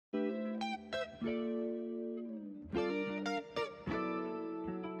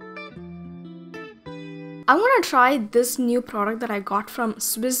I'm gonna try this new product that I got from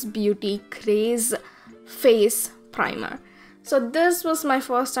Swiss Beauty, Craze Face Primer. So this was my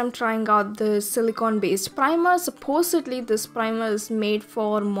first time trying out the silicone based primer. Supposedly this primer is made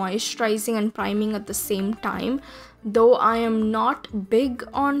for moisturizing and priming at the same time. Though I am not big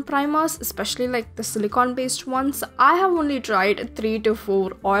on primers, especially like the silicone based ones. I have only tried 3 to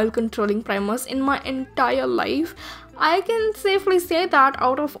 4 oil controlling primers in my entire life. I can safely say that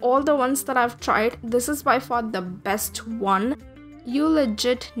out of all the ones that I've tried, this is by far the best one. You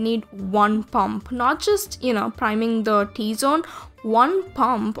legit need one pump, not just, priming the T-zone. One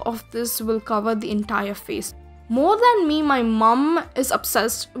pump of this will cover the entire face. More than me, my mom is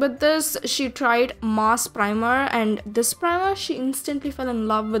obsessed with this. She tried Mars primer, and this primer, she instantly fell in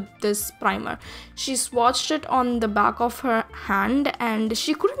love with this primer. She swatched it on the back of her hand and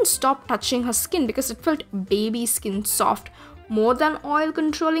she couldn't stop touching her skin because it felt baby skin soft. More than oil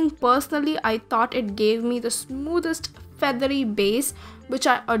controlling, personally, I thought it gave me the smoothest feathery base, which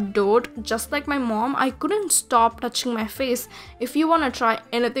I adored. Just like my mom, I couldn't stop touching my face. If you want to try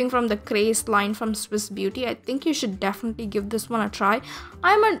anything from the Craze line from Swiss Beauty, I think you should definitely give this one a try.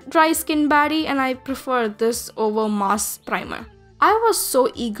 I'm a dry skin baddie and I prefer this over Mars primer. I was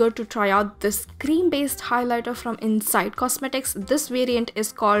so eager to try out this cream based highlighter from Inside Cosmetics. This variant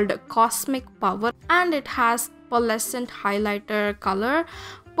is called Cosmic Power and it has pearlescent highlighter color.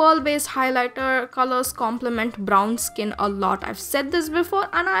 Pearl-based highlighter colors complement brown skin a lot. I've said this before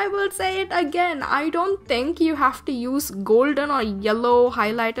and I will say it again. I don't think you have to use golden or yellow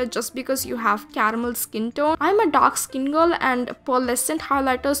highlighter just because you have caramel skin tone. I'm a dark skin girl and pearlescent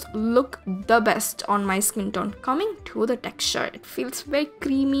highlighters look the best on my skin tone. Coming to the texture, it feels very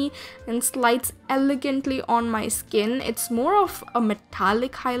creamy and slides elegantly on my skin. It's more of a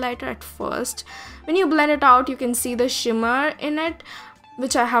metallic highlighter at first. When you blend it out, you can see the shimmer in it,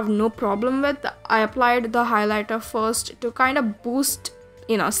 which I have no problem with. I applied the highlighter first to kind of boost,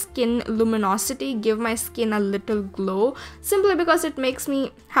 skin luminosity, give my skin a little glow, simply because it makes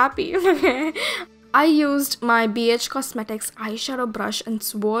me happy. I used my BH Cosmetics eyeshadow brush and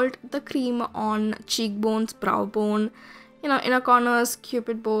swirled the cream on cheekbones, brow bone, inner corners,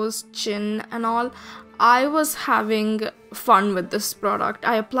 cupid bows, chin and all. I was having fun with this product.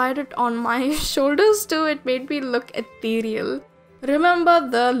 I applied it on my shoulders too. It made me look ethereal. Remember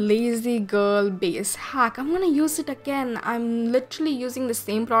the lazy girl base hack? I'm gonna use it again. I'm literally using the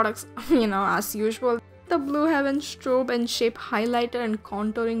same products, as usual. The Blue Heaven Strobe and Shape Highlighter and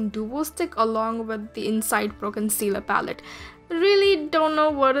Contouring Duo Stick along with the Inside Pro Concealer Palette. Really don't know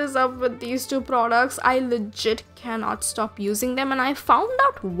what is up with these two products. I legit cannot stop using them and I found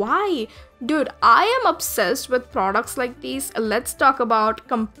out why. Dude, I am obsessed with products like these. Let's talk about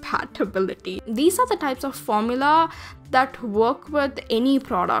compatibility. These are the types of formula that work with any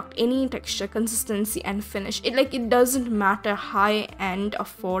product, any texture, consistency and finish. It doesn't matter high end,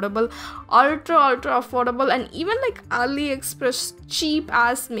 affordable, ultra affordable, and even like AliExpress cheap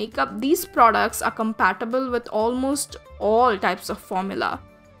ass makeup. These products are compatible with almost all types of formula.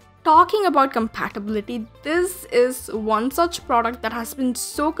 Talking about compatibility, this is one such product that has been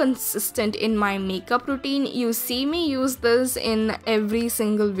so consistent in my makeup routine. You see me use this in every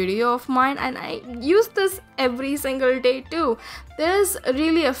single video of mine and I use this every single day too. There's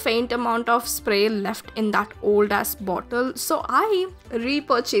really a faint amount of spray left in that old ass bottle, so I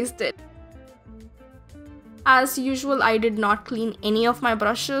repurchased it. As usual, I did not clean any of my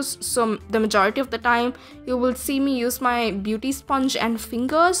brushes, so the majority of the time you will see me use my beauty sponge and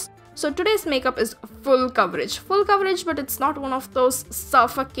fingers. So today's makeup is full coverage, but it's not one of those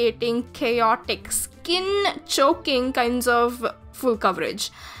suffocating, chaotic, skin-choking kinds of full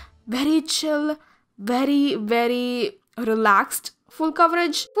coverage. Very chill, very relaxed full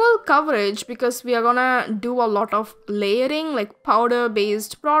coverage because we are gonna do a lot of layering, like powder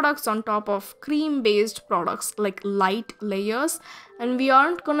based products on top of cream based products, like light layers, and we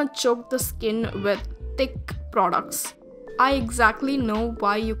aren't gonna choke the skin with thick products. I exactly know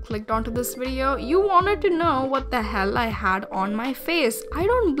why you clicked onto this video. You wanted to know what the hell I had on my face. I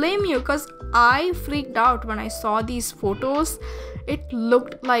don't blame you because I freaked out when I saw these photos. It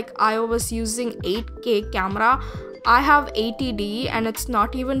looked like I was using 8K camera. I have 80D and it's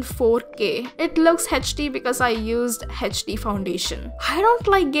not even 4K. It looks HD because I used HD foundation. I don't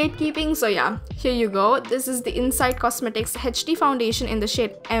like gatekeeping, so yeah, here you go. This is the Inside Cosmetics HD foundation in the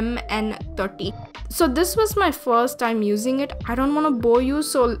shade MN30. So this was my first time using it. I don't want to bore you,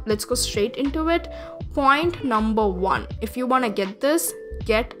 so let's go straight into it. Point number 1. If you want to get this,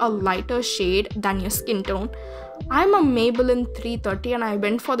 get a lighter shade than your skin tone. I'm a Maybelline 330 and I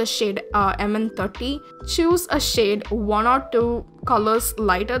went for the shade MN30. Choose a shade 1 or 2 colors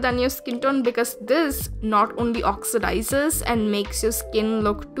lighter than your skin tone, because this not only oxidizes and makes your skin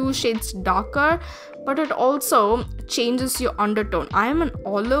look 2 shades darker, but it also changes your undertone. I am an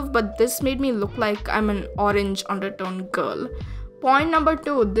olive, but this made me look like I'm an orange undertone girl. Point number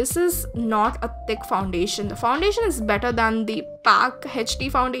 2, this is not a thick foundation. The foundation is better than the PAC HD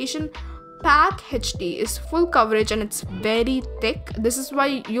foundation. PAC HD is full coverage and it's very thick. This is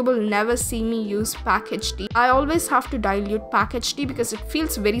why you will never see me use PAC HD. I always have to dilute PAC HD because it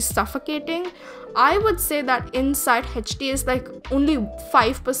feels very suffocating. I would say that Inside HD is like only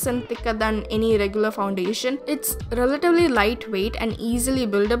 5% thicker than any regular foundation. It's relatively lightweight and easily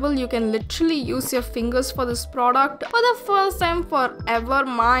buildable. You can literally use your fingers for this product. For the first time forever,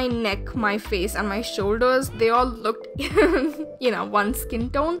 my neck, my face and my shoulders, they all looked one skin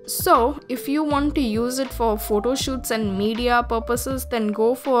tone. So if you want to use it for photo shoots and media purposes, then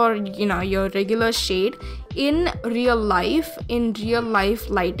go for your regular shade. In real life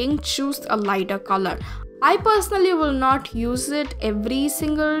lighting, choose a lighter color. I personally will not use it every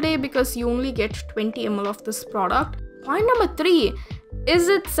single day because you only get 20 ml of this product. Point number 3, is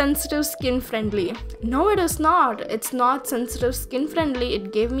it sensitive skin friendly? No, it is not. It's not sensitive skin friendly.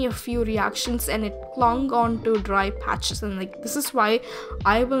 It gave me a few reactions and it clung on to dry patches, and this is why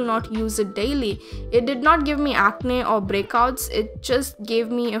I will not use it daily. It did not give me acne or breakouts. It just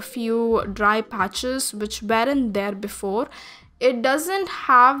gave me a few dry patches which weren't there before. It doesn't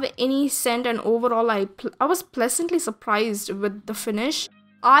have any scent, and overall I was pleasantly surprised with the finish.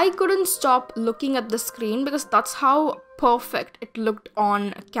 I couldn't stop looking at the screen because that's how perfect it looked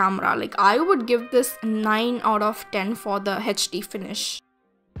on camera. I would give this 9 out of 10 for the HD finish.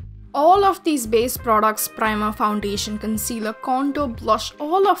 All of these base products, primer, foundation, concealer, contour, blush,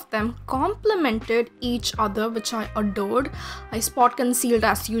 all of them complemented each other, which I adored. I spot concealed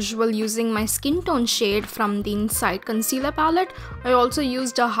as usual using my skin tone shade from the Inside concealer palette. I also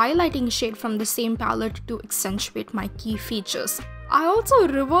used a highlighting shade from the same palette to accentuate my key features. I also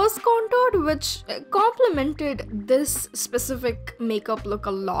reverse contoured, which complemented this specific makeup look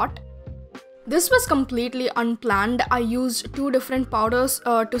a lot. This was completely unplanned. I used 2 different powders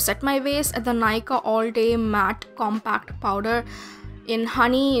to set my base: the Nykaa All Day Matte Compact Powder in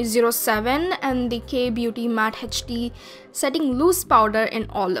Honey 07 and the K Beauty Matte HD Setting Loose Powder in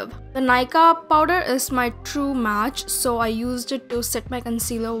Olive. The Nykaa powder is my true match, so I used it to set my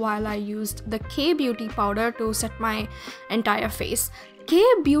concealer while I used the K Beauty powder to set my entire face. K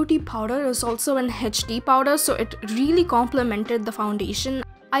Beauty powder is also an HD powder, so it really complemented the foundation.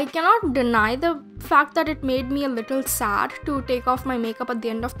 I cannot deny the fact that it made me a little sad to take off my makeup at the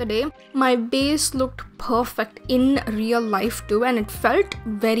end of the day. My base looked perfect in real life too, and it felt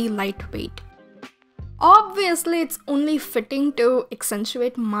very lightweight. Obviously, it's only fitting to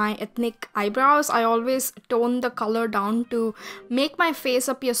accentuate my ethnic eyebrows. I always tone the color down to make my face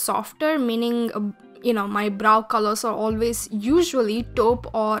appear softer, meaning my brow colors are always usually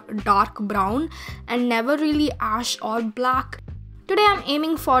taupe or dark brown and never really ash or black. Today I'm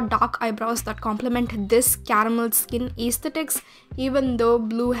aiming for dark eyebrows that complement this caramel skin aesthetics. Even though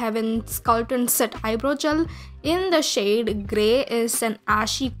Blue Heaven Sculpt Set Eyebrow Gel in the shade Grey is an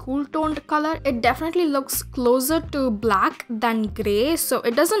ashy cool toned color, it definitely looks closer to black than grey, so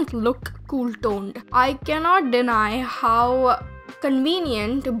it doesn't look cool toned. I cannot deny how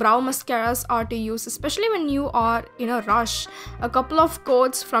convenient brow mascaras are to use, especially when you are in a rush. A couple of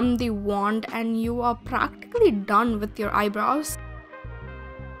coats from the wand and you are practically done with your eyebrows.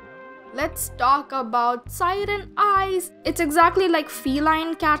 Let's talk about Siren eyes. It's exactly like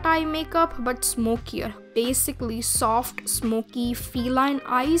feline cat eye makeup but smokier. Basically soft, smoky feline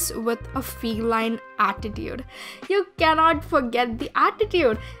eyes with a feline attitude. You cannot forget the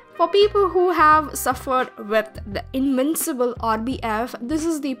attitude. For people who have suffered with the invincible RBF, this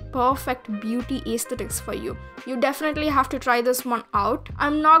is the perfect beauty aesthetics for you. You definitely have to try this one out.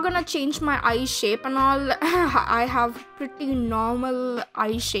 I'm not gonna change my eye shape and all. I have pretty normal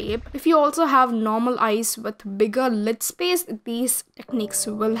eye shape. If you also have normal eyes with bigger lid space, these techniques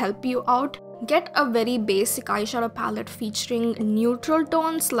will help you out. Get a very basic eyeshadow palette featuring neutral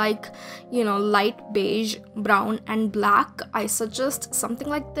tones like, light beige, brown and black. I suggest something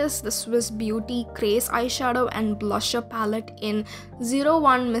like this, the Swiss Beauty Craze eyeshadow and blusher palette in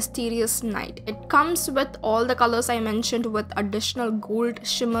 01 Mysterious Night. It comes with all the colors I mentioned with additional gold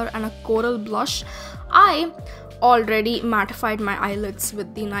shimmer and a coral blush. I already mattified my eyelids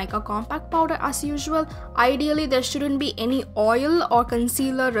with the Nykaa compact powder as usual. Ideally, there shouldn't be any oil or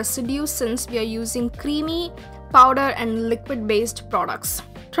concealer residue since we are using creamy powder and liquid based products.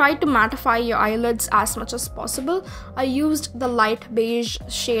 try to mattify your eyelids as much as possible. I used the light beige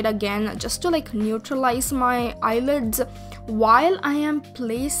shade again just to like neutralize my eyelids. While I am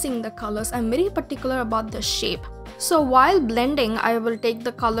placing the colors, I'm very particular about the shape. So while blending, I will take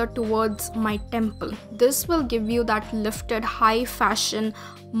the color towards my temple. This will give you that lifted, high fashion,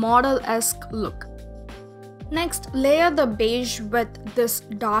 model-esque look. Next, layer the beige with this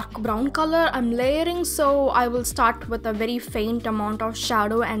dark brown color. I'm layering, so I will start with a very faint amount of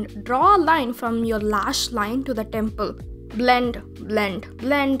shadow and draw a line from your lash line to the temple. Blend, blend,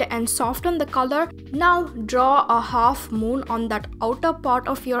 blend and soften the color. Now draw a half moon on that outer part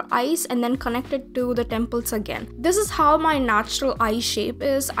of your eyes and then connect it to the temples again. This is how my natural eye shape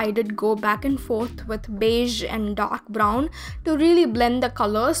is. I did go back and forth with beige and dark brown to really blend the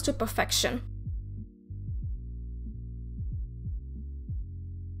colors to perfection.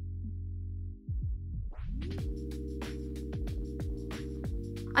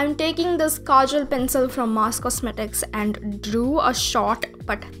 I'm taking this Kajal pencil from Mass Cosmetics and drew a short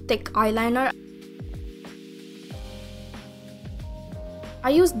but thick eyeliner. I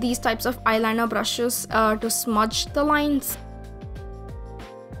use these types of eyeliner brushes to smudge the lines.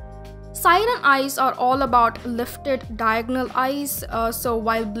 Siren eyes are all about lifted diagonal eyes, so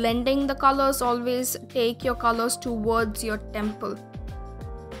while blending the colors, always take your colors towards your temple.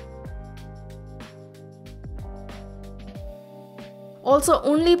 Also,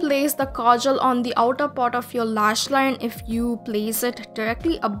 only place the kajal on the outer part of your lash line. If you place it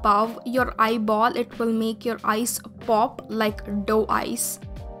directly above your eyeball, it will make your eyes pop like doe eyes.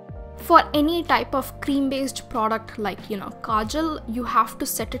 For any type of cream-based product like, kajal, you have to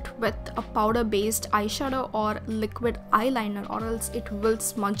set it with a powder-based eyeshadow or liquid eyeliner, or else it will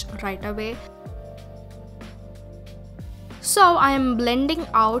smudge right away. So I am blending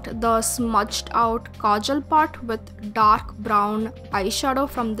out the smudged out kajal part with dark brown eyeshadow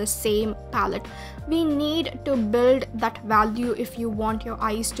from the same palette. We need to build that value if you want your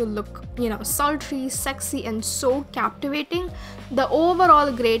eyes to look, sultry, sexy and so captivating. The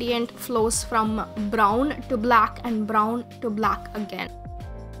overall gradient flows from brown to black and brown to black again.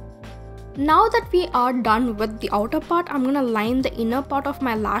 Now that we are done with the outer part, I'm gonna line the inner part of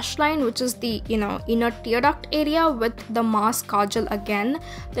my lash line, which is the inner tear duct area, with the mask kajal again.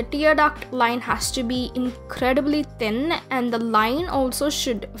 The tear duct line has to be incredibly thin and the line also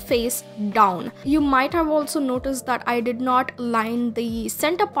should face down. You might have also noticed that I did not line the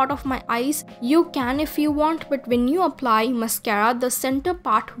center part of my eyes. You can if you want, but when you apply mascara, the center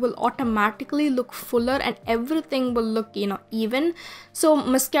part will automatically look fuller and everything will look even. So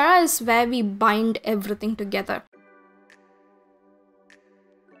mascara is where we bind everything together.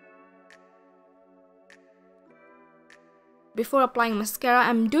 Before applying mascara,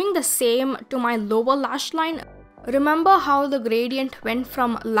 I'm doing the same to my lower lash line. Remember how the gradient went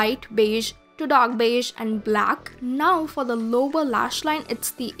from light beige to dark beige and black? Now for the lower lash line,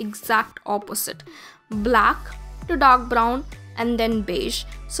 it's the exact opposite. Black to dark brown and then beige.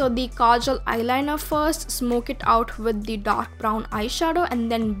 So the kajal eyeliner first, smoke it out with the dark brown eyeshadow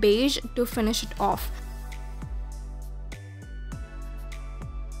and then beige to finish it off.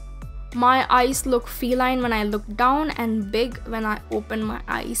 My eyes look feline when I look down and big when I open my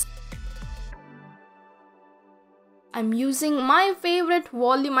eyes. I'm using my favorite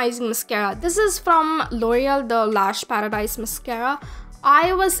volumizing mascara. This is from L'Oreal, the Lash Paradise Mascara.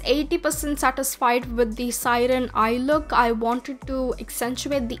 I was 80% satisfied with the Siren eye look. I wanted to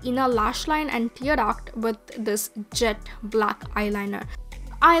accentuate the inner lash line and tear duct with this jet black eyeliner.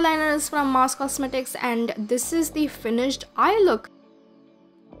 Eyeliner is from Mass Cosmetics and this is the finished eye look.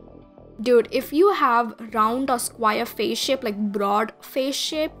 Dude, if you have round or square face shape, like broad face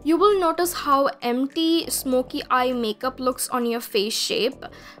shape, you will notice how empty smoky eye makeup looks on your face shape.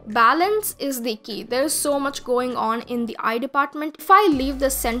 Balance is the key. There is so much going on in the eye department. If I leave the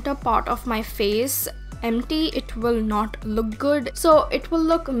center part of my face empty, it will not look good. So it will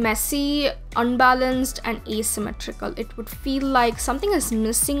look messy, unbalanced and asymmetrical. It would feel like something is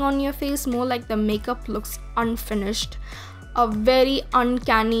missing on your face, more like the makeup looks unfinished. A very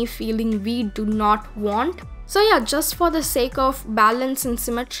uncanny feeling we do not want. So yeah, just for the sake of balance and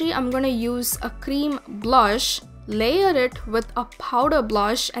symmetry, I'm gonna use a cream blush, layer it with a powder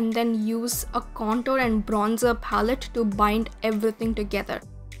blush and then use a contour and bronzer palette to bind everything together.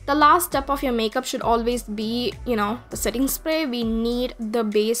 The last step of your makeup should always be, the setting spray. We need the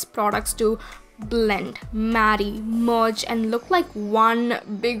base products to blend, marry, merge and look like one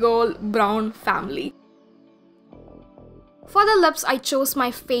big old brown family. For the lips, I chose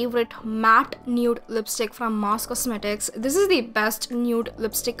my favorite matte nude lipstick from Mass Cosmetics. This is the best nude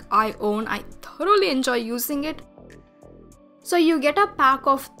lipstick I own. I thoroughly enjoy using it. So you get a pack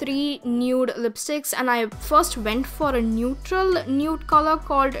of 3 nude lipsticks, and I first went for a neutral nude color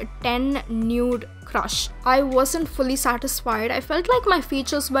called 10 Nude Crush. I wasn't fully satisfied. I felt like my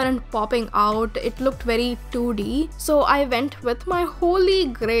features weren't popping out. It looked very 2D. So I went with my holy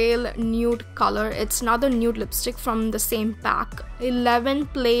grail nude color. It's another nude lipstick from the same pack. 11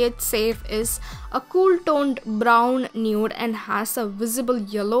 Play It Safe is a cool toned brown nude and has a visible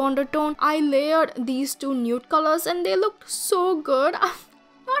yellow undertone. I layered these 2 nude colors and they looked so good. I'm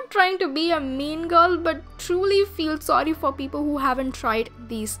not trying to be a mean girl, but truly feel sorry for people who haven't tried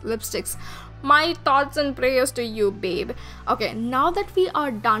these lipsticks. My thoughts and prayers to you, babe. Okay, now that we are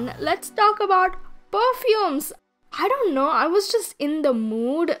done, let's talk about perfumes. I don't know, I was just in the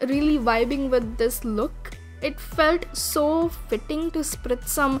mood, really vibing with this look. It felt so fitting to spritz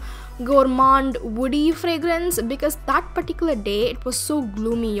some gourmand woody fragrance because that particular day it was so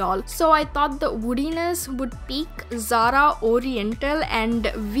gloomy, y'all. So I thought the woodiness would peak Zara Oriental and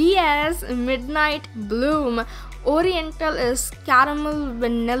VS Midnight Bloom. Oriental is caramel,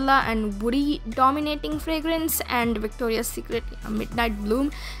 vanilla and woody dominating fragrance, and Victoria's Secret Midnight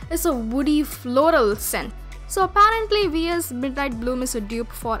Bloom is a woody floral scent. So apparently VS Midnight Bloom is a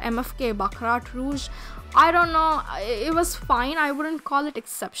dupe for MFK Baccarat Rouge. I don't know, it was fine. I wouldn't call it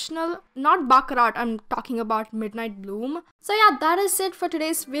exceptional. Not Baccarat, I'm talking about Midnight Bloom. So yeah, that is it for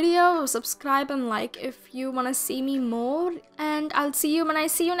today's video. Subscribe and like if you wanna see me more, and I'll see you when I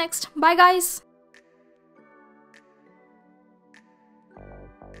see you next. Bye guys!